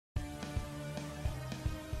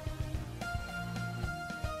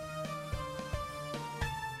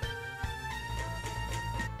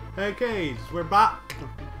Hey kids, we're back.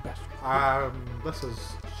 This is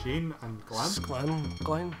Sheen and Glenn.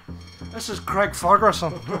 Glenn. This is Craig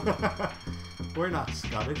Ferguson. We're not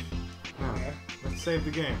Scottish. No. Okay. Let's save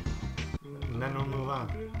the game. And then we'll move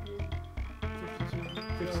on.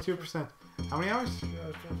 52%. How many hours?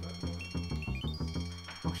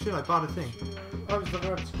 Oh shit, I bought a thing. I was looking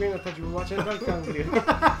at the screen, I thought you were watching a Nightcam video.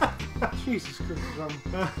 Jesus Christ.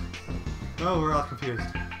 Oh, we're all confused.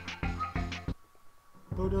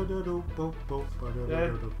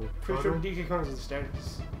 Pretty sure DK Kong's at the start of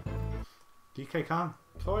this. DK Kong?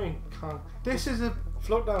 Toy Kong. This is a...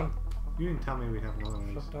 Float down. You didn't tell me we'd have another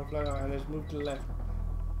one. Float down, and just move to the left.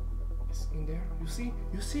 It's in there. You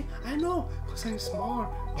see? I know! Because I'm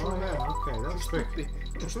small. Oh yeah, okay, that's quick.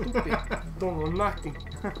 You're stupid. Don't know nothing.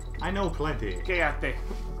 I know plenty. Get out there.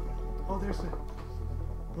 Oh, there's a...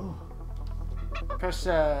 Oh. Press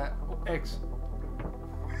X.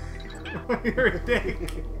 You're a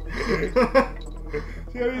dick.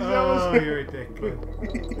 Oh, you're a dick.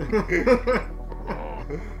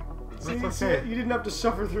 See, okay. you didn't have to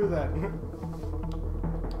suffer through that.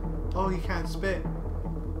 Oh, he can't spit.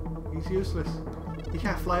 He's useless. He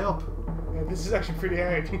can't fly up. Yeah, this is actually pretty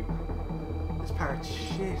hard. This part's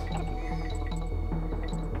shit.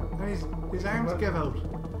 And his arms give out.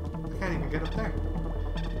 I can't even get up there.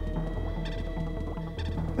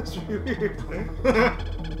 That's really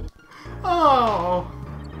weird. Oh!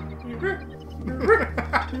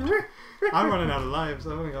 I'm running out of lives.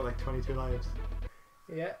 I've only got like 22 lives.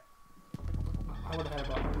 Yeah. I would have had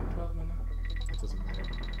about 112 minutes. It doesn't matter.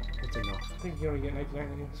 It's enough. I think you only get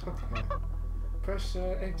 99 anyway. So. Yeah. Press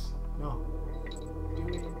X. No. Do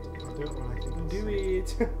it. I'll do it when I think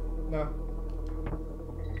it's... Do it. No.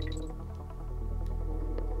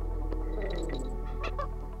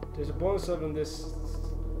 There's a bonus level in this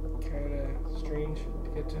kind of strange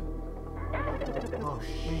to get to. Oh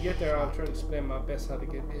shit. When you get there, I'll try to explain my best how to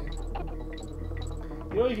get there.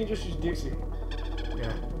 You know, you can just use Dixie.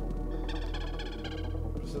 Yeah.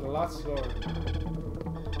 It's a lot slower.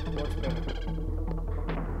 Much better.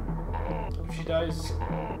 If she dies,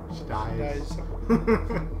 She dies. she dies.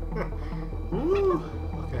 Woo!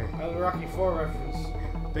 Okay. A Rocky 4 reference.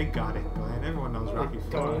 They got it, Glenn. Everyone knows Rocky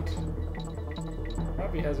 4. Don't.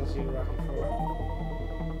 Robbie hasn't seen Rocky 4.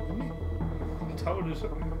 Told us.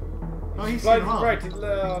 Oh, he's Fly seen them all. right to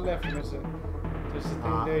the left from it. There's the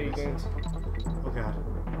thing there you can. Oh god.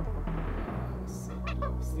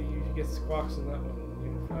 See, you get squawks in that one.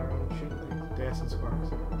 You can fly around and shoot things. Deaths and squarks.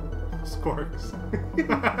 Squarks.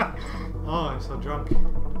 Oh, I'm so drunk.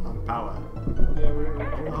 On power. Yeah, we're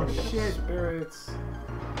drinking Oh shit. spirits.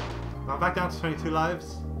 I'm back down to 22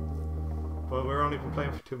 lives. But we're only been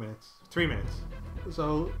playing for 2 minutes. 3 minutes.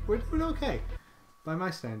 So, we're doing okay. By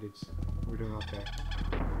my standards, we're doing okay.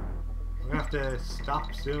 I'm gonna have to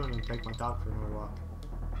stop soon and take my dog for another walk.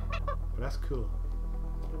 But that's cool.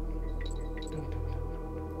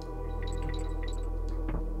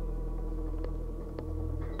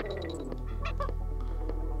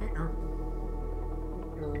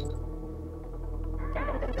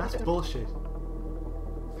 That's bullshit.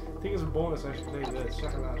 I think it's a bonus. I should play the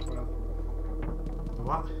second last round. The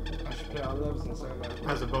what? I should play all levels in the second last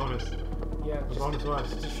round. As a bonus. Yeah, The just bonus what?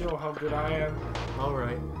 to show how good I am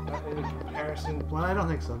Alright. in comparison. Well, I don't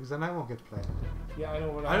think so, because then I won't get to play it. Yeah, I know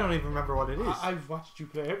what I don't even remember what it is. I've watched you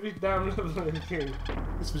play every damn level in the game.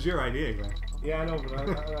 This was your idea, Glenn. Yeah, I know, but I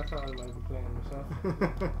thought I might be playing myself.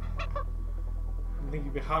 I think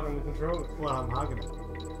you'd be hogging the controller. Well, I'm hogging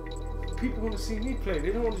it. People want to see me play. They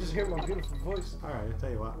don't want to just hear my beautiful voice. Alright, I'll tell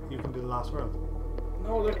you what. You can do the last world.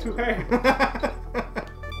 No, they're too hard.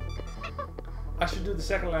 I should do the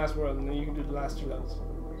second last world, and then you can do the last 2 levels.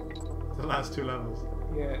 The last 2 levels.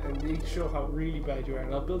 Yeah, and you can show how really bad you are,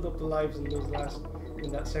 and I'll build up the lives in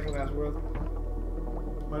that second last world.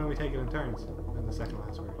 Why don't we take it in turns in the second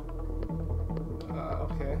last world?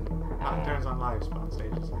 Okay. Not in turns on lives, but on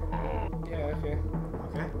stages. Yeah, okay.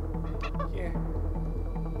 Okay? Yeah.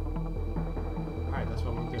 Alright, that's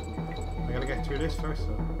what we'll do. I gotta get through this first,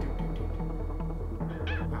 so.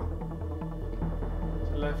 Now. To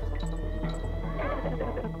the left.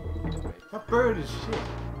 That bird is shit.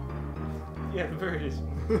 Yeah, the bird is.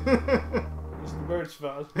 It's the bird's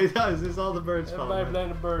fault. It does, it's all the bird's fault. Everybody man. blame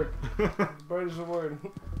the bird. The bird is a word.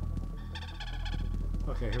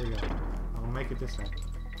 Okay, here we go. I'm gonna make it this time.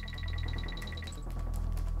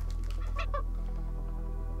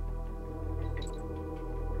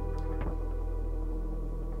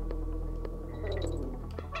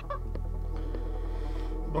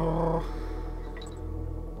 Oh.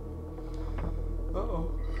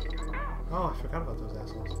 Uh-oh. Oh, I forgot about those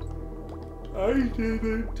assholes. I did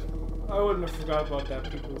it. I wouldn't have forgot about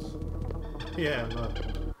that, peoples. Yeah, look.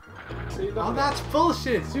 See, look Oh, at that's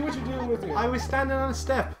bullshit! that. See what you're doing with it. I was standing on a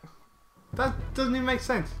step. That doesn't even make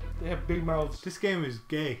sense. They have big mouths. This game is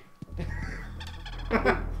gay.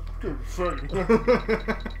 Funny.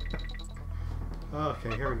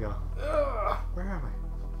 Okay, here we go. Where am I?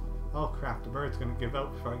 Oh crap, the bird's gonna give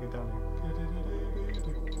up before I get down here.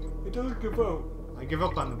 It doesn't give out. I give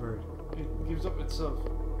up on the bird. It gives up itself.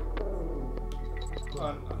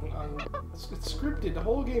 It's scripted. The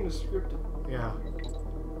whole game is scripted. Yeah,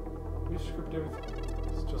 We script everything.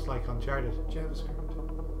 it's just like Uncharted. JavaScript.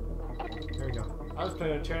 Here we go. I was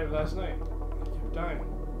playing Uncharted last night. I kept dying.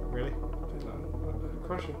 Really?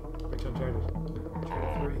 Crushing. Which Uncharted?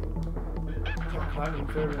 Uncharted 3. Kept climbing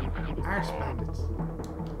further. Arse Bandits.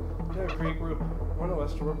 They're a great group. One of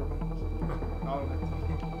us to rubber bands. All of it.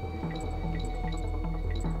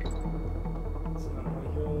 It's not my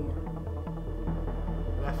humor.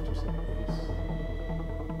 Left, you say? Yes.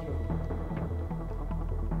 Jump.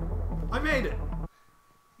 I made it!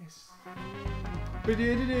 Yes.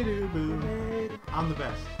 Ba-do-do-do-do-boo. I'm the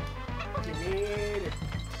best. You made it.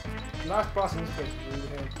 Last boss in this place is really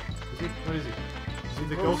hard. Is he? What is he? Is he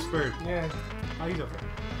the ghost bird? Yeah. Oh, he's over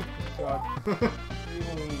God.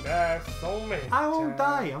 Even that so many I won't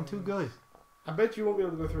die. times. I'm too good. I bet you won't be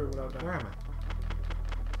able to go through it without that. Where am I?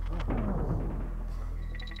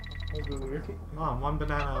 That was really weird. Oh, I'm one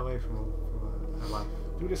banana away from a life.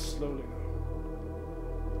 Do this slowly now.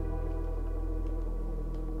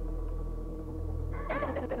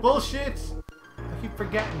 Bullshit! I keep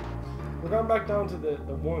forgetting. We're going back down to the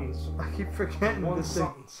ones. I keep forgetting One that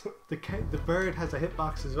somethings. the bird has a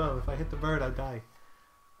hitbox as well. If I hit the bird, I die.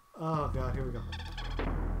 Oh god, here we go.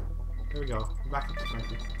 Here we go. We're back up to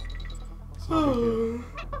 20. It's not a big deal.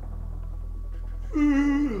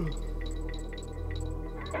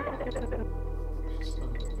 Son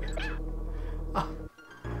of a bitch.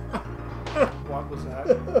 What was that?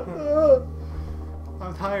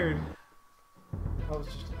 I'm tired. That was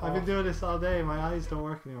just I've been doing this all day. My eyes don't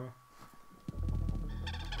work anymore.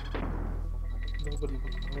 Nobody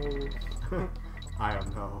would know. I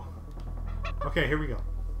don't know. Okay, here we go.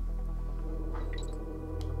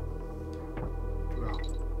 Drop.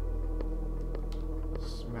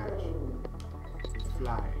 Smash.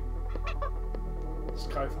 Fly.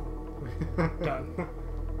 Skyfall. Done.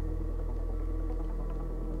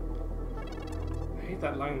 I hate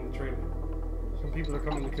that line in the trailer. Some people are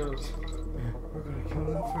coming to kill us. Yeah. We're gonna kill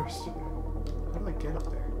them first. How do I get up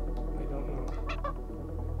there? I don't know.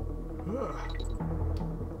 Ugh.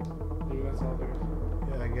 Maybe that's all there is.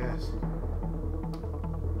 Yeah, I guess.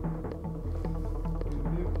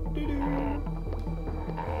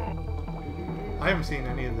 I haven't seen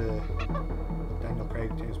any of the Daniel Craig,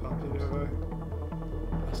 James Bond movies. I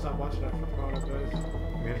stopped watching after Tomorrow Never Dies.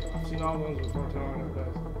 Really? I've seen all the ones before Tomorrow Never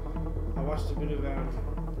Dies. I watched a bit of this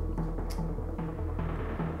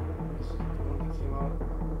is the one that came out.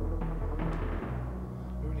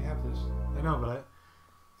 We already have this. I know, but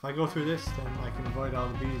if I go through this, then I can avoid all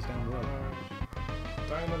the bees down the road.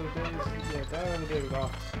 Die Another Day is, yeah, Die Another Day was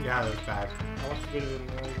off. Yeah, that was bad. I watched a bit of it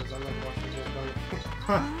because I like watching James Bond.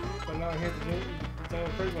 But now I hear the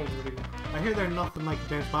Daniel Craig one's really good. I hear they're nothing like a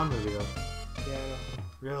James Bond movie though. Yeah, I know.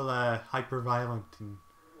 Real hyper violent and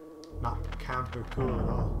not camp or cool at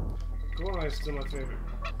all. GoldenEye is still my favorite.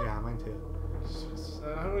 Yeah, mine too. I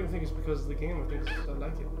don't even think it's because of the game. I think it's just I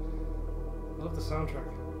like it. I love the soundtrack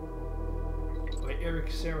by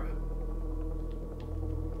Eric Serra.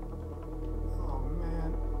 Oh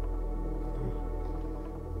man,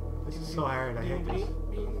 this is so hard. I hate this.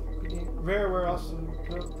 Rare, where else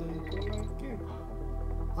built the GoldenEye game?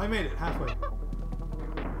 I made it halfway.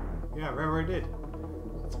 Yeah, Rare did.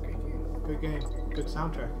 It's a great game. Good game. Good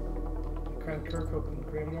soundtrack. Grant Kirkhope and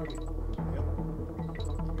Graham Norby. Yep.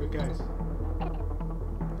 Good guys.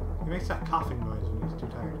 He makes that coughing noise when he's too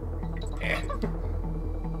tired.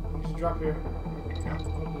 You should drop here. Yeah.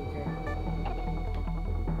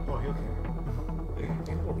 Oh, he'll care.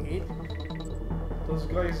 Those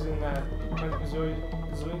guys in Banjo-Kazooie,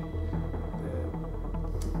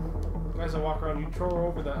 the guys that walk around, you throw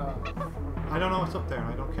over the. I don't know what's up there,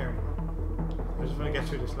 and I don't care anymore. I just want to get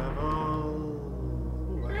through this level.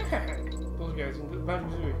 Ooh, Those guys in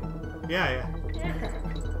Banjo-Kazooie. yeah.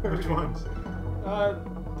 Which ones?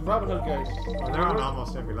 The Robin Hood guys. Oh, they're on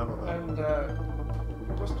almost every level though. And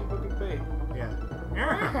Rusty Bucket Bay. Yeah.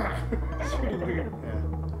 It's really weird. Yeah.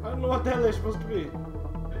 I don't know what the hell they're supposed to be.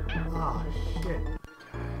 Oh shit.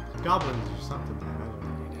 Goblins or something.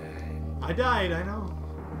 I died. I know.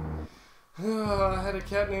 I had a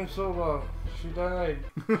cat named Soba. She died.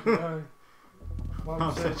 She died.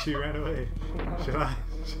 Mom said she ran away. Should I?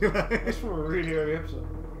 That's from a really early episode.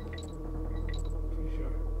 Pretty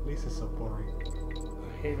sure. Lisa's so boring.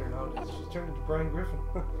 I hate her nowadays. She's turned into Brian Griffin.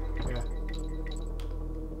 Yeah.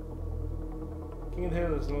 King of the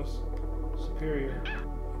Hill is the most superior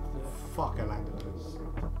of Fuck, I landed on this.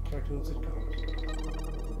 the cartoon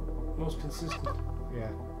sitcoms. Most consistent. Yeah.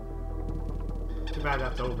 Too bad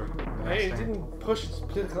that's over. Hey, it didn't push its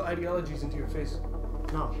political ideologies into your face.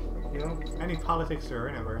 No. You know? Any politics that are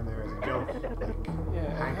in it were in there as a joke. Like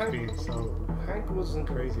Yeah, Hank Hank- being so Hank wasn't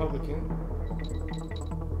a Crazy. Republican.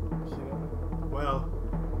 You know? well.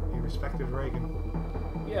 He respected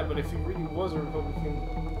Reagan. Yeah, but if he really was a Republican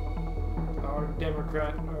or a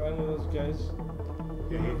Democrat or any of those guys,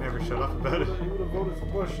 Yeah, he'd never shut up about it. He would have voted for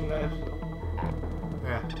Bush in that episode.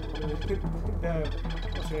 Yeah.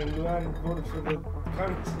 What's her name? Luann voted for the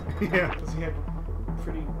communists Yeah. because he had a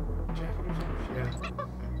pretty jacket or something. Yeah.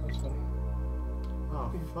 That's funny.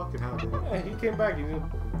 Oh, fucking hell, dude. Yeah, he came back. He did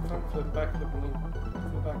front flip, back flip, and then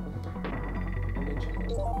flip back. And then she-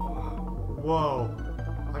 Whoa.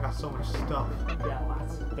 I got so much stuff. Yeah,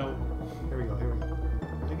 lads. Don't. Here we go, here we go.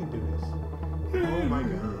 I can do this. Oh my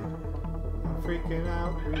god. I'm freaking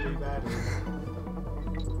out really badly.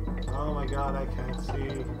 Oh my god, I can't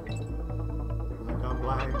see. I've gone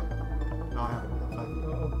blind. No, I haven't. I'm fine.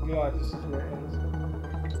 Oh god, this is where it ends.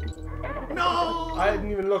 No! I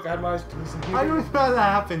didn't even look. I had my eyes closed. I don't know how that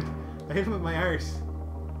happened. I hit him with my arse.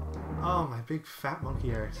 Oh, my big fat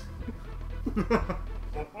monkey arse.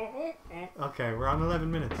 Okay, we're on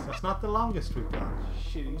 11 minutes. That's not the longest we've gone.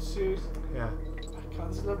 Shit, are you serious? Yeah. God,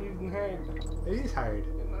 this is not even hard. It is hard.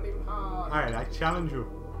 It's not even hard. Alright, I challenge you.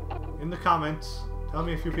 In the comments, tell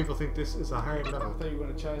me if you people think this is a hard I level. thought you were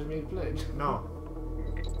going to challenge me to play it. No.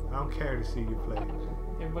 I don't care to see you play.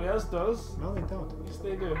 Everybody else does. No, they don't. Yes,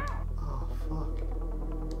 they do. Oh, fuck.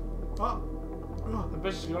 Oh. I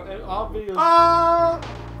bet you all videos. Ah!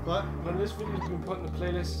 What? When this video's been put in the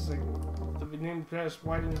playlist, it's like they'll be named the playlist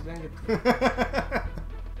Why Didn't Dang It?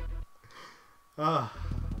 Ah.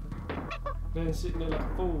 Then sitting there like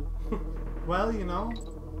a fool. Well, you know,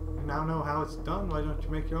 you now know how it's done. Why don't you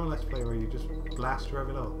make your own Let's Play where you just blast through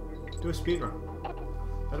every level? Do a speedrun.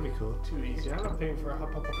 That'd be cool. Too easy. I'm not paying for a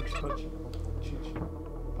hot pop punch punch. Cheech.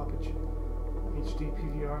 Poppage. HD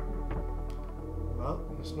PVR. Well,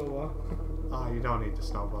 And a snowball. oh, you don't need the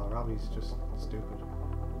snowball. Robbie's just stupid.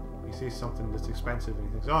 He sees something that's expensive and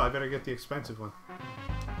he thinks, oh, I better get the expensive one.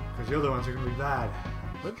 Because the other ones are going to be bad.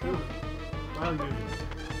 But true. Well,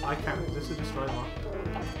 usually. I can't. Is this a destroy one?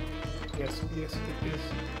 Yes, yes, it is.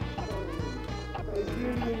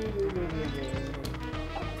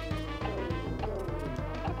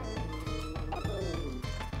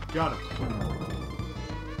 Got him.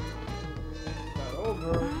 Not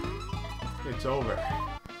over. It's over.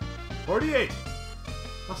 48.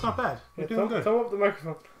 That's not bad. We're Yeah, doing good. thumb up the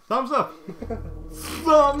microphone. Thumbs up.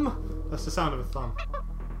 Thumb. That's the sound of a thumb.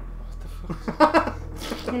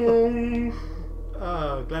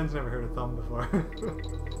 Oh, Glenn's never heard a thumb before.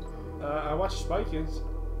 I watched Spy Kids.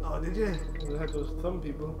 Oh, did you? They had those thumb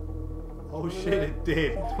people. Oh shit, it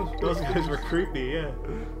did. Those guys were creepy, yeah.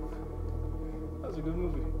 That was a good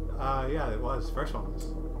movie. Yeah, it was. First one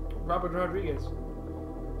was. Robert Rodriguez.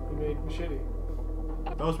 He made Machete.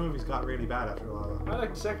 Those movies got really bad after a while. I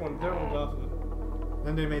like the second one. The third one was awful.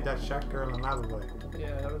 Then they made that Shark Girl and Lava Boy.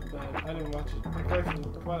 Yeah, that was bad. I didn't watch it. The guy from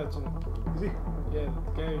Twilight's in it. Is he? Yeah,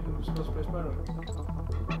 the guy who was supposed to play Spider-Man.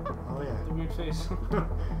 Oh yeah. The weird face.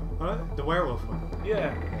 The werewolf one.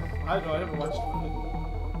 Yeah. I don't know. I never watched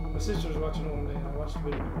it. My sister was watching it one day and I watched the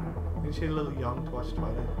video. Isn't she a little young to watch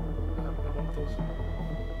Twilight? I don't think so.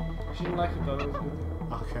 She didn't like it though. That was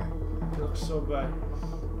good. Okay. It looked so bad.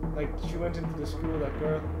 Like, she went into the school, that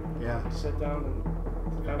girl, Yeah. sat down and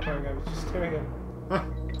the vampire guy was just staring at her.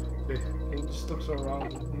 See, And it just looked so wrong. It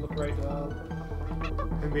didn't look right at all.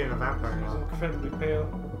 him being a vampire He was now. incredibly pale.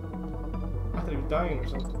 I thought he was dying or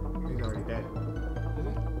something. He's already dead. Is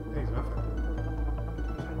he? Yeah, he's a vampire.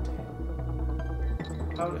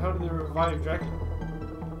 How did they revive Dracula?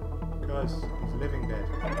 Because he's living dead.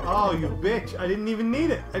 Oh, you bitch! I didn't even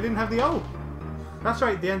need it. I didn't have the O. That's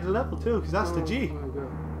right, the end of the level too, because that's the G. Oh my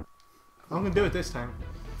God. I'm gonna do it this time.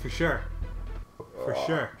 For sure. For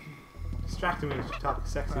sure. Distracting me with your talking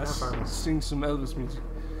sexy vampire. Let's sing some Elvis music.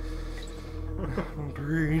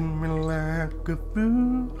 Treat me like a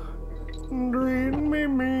fool. Treat me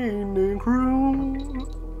mean and cruel.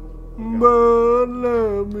 But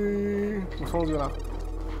love me. My phone's going off.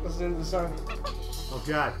 That's the end of the song. Oh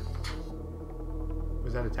god.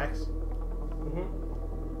 Was that a text?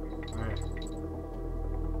 Mm-hmm. Alright.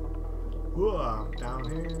 Whoa, I'm down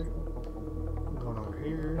here. I'm going over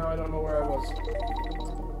here. Now I don't know where I was.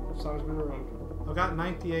 The song's been ruined. I've got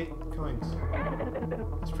 98 coins.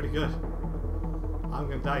 That's pretty good. I'm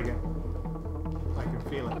gonna die again. I can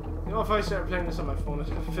feel it. You know, if I start playing this on my phone, I'd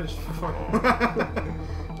have finished before.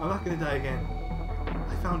 I'm not gonna die again.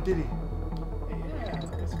 I found Diddy. Yeah,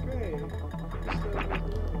 that's great.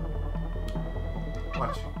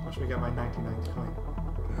 Watch. Watch me get my 99th coin.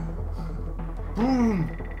 Boom!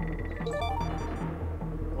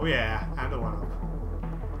 Oh yeah, and a 1-up.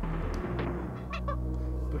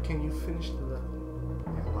 But can you finish the level?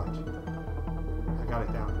 Yeah, watch. I got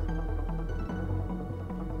it down.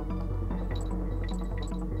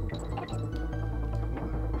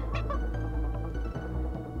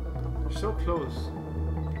 You're so close.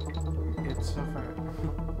 Yet so far.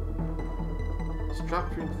 Just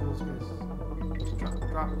drop you into those places. Just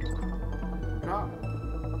drop. Drop.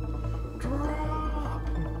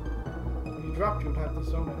 If you dropped, you'd have the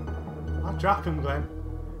zone. I'll drop him, Glenn.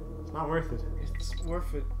 It's not worth it. It's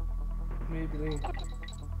worth it. Maybelline.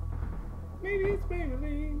 Maybe it's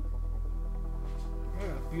Maybelline.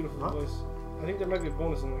 Yeah, beautiful What? voice. I think there might be a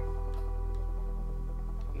bonus in there.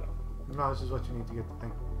 No. No, this is what you need to get the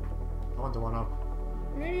thing. I want the 1-up.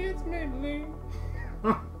 Maybe it's Maybelline.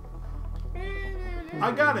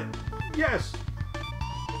 I got it! Yes!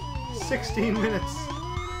 16 minutes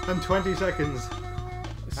and 20 seconds.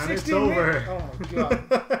 And it's 16 over. minutes? Oh my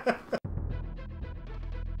god.